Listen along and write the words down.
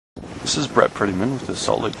This is Brett Prettyman with the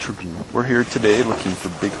Salt Lake Tribune. We're here today looking for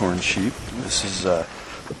bighorn sheep. This is the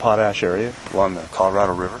Potash area along the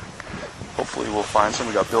Colorado River. Hopefully we'll find some.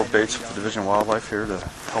 We got Bill Bates with the Division of Wildlife here to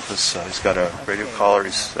help us. He's got a radio collar.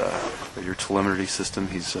 He's got your telemetry system.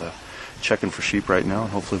 He's checking for sheep right now,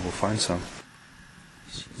 and hopefully we'll find some.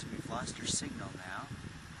 We've lost our signal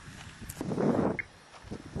now.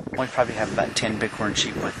 We probably have about 10 bighorn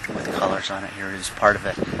sheep with collars on it here. It is part of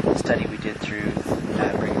a study we did through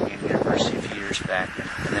Brigham Young University a few years back,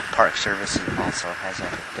 and the Park Service also has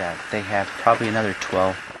they have probably another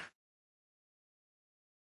 12.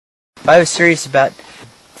 If I was serious about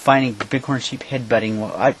finding bighorn sheep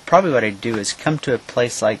headbutting, probably what I'd do is come to a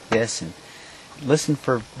place like this and listen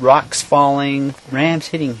for rocks falling, rams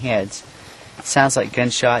hitting heads. It sounds like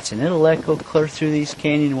gunshots, and it'll echo clear through these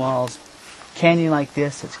canyon walls. Canyon like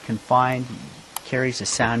this, it's confined, carries the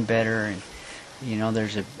sound better, and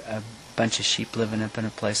there's a bunch of sheep living up in a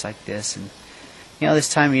place like this, and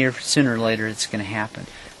this time of year, sooner or later, it's going to happen.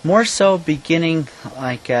 More so beginning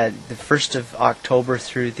like the 1st of October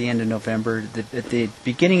through the end of November. At the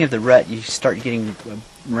beginning of the rut, you start getting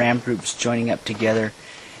ram groups joining up together,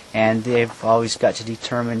 and they've always got to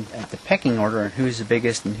determine the pecking order and who's the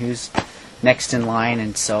biggest and who's next in line,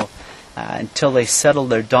 and so until they settle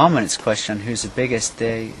their dominance question on who's the biggest,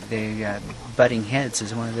 they butting heads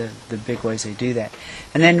is one of the big ways they do that.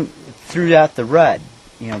 And then throughout the rut,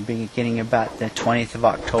 beginning about the 20th of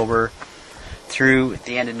October through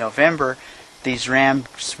the end of November, these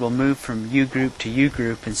rams will move from U group to U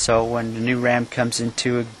group, and so when the new ram comes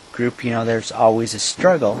into a group, there's always a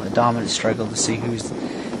struggle, a dominant struggle to see who's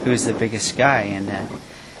the biggest guy,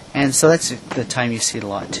 and so that's the time you see it a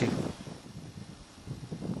lot too.